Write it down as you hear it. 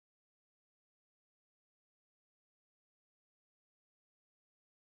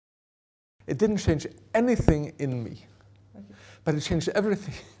It didn't change anything in me, but it changed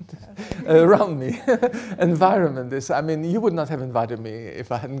everything around me. Environment is, I mean, you would not have invited me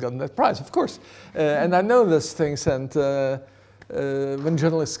if I hadn't gotten that prize, of course. And I know those things, and when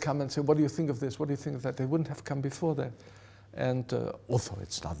journalists come and say, what do you think of this, what do you think of that, they wouldn't have come before that. And although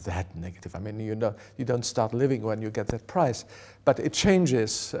it's not that negative, I mean, you don't start living when you get that prize, but it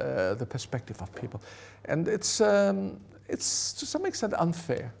changes the perspective of people. And it's to some extent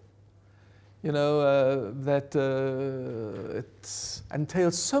unfair. You know, that it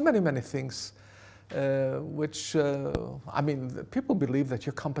entails so many things, which, I mean, people believe that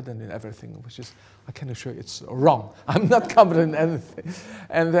you're competent in everything, which is, I can assure you, it's wrong. I'm not competent in anything.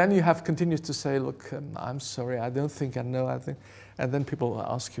 And then you have continued to say, look, I'm sorry, I don't think I know, I think. And then people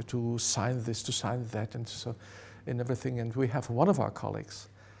ask you to sign this, to sign that, and so in everything. And we have one of our colleagues,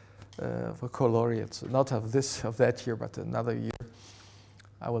 for co-laureates, not of that year, but another year.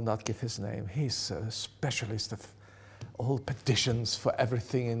 I will not give his name. He's a specialist of all petitions for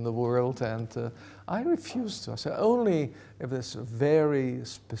everything in the world, and I refuse to. I say only if there's a very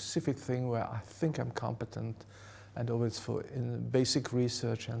specific thing where I think I'm competent, and always for in basic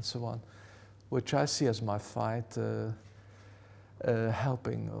research and so on, which I see as my fight,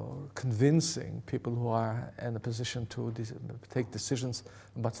 helping or convincing people who are in a position to take decisions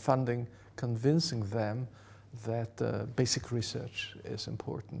about funding, convincing them that basic research is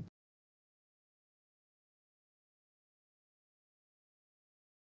important.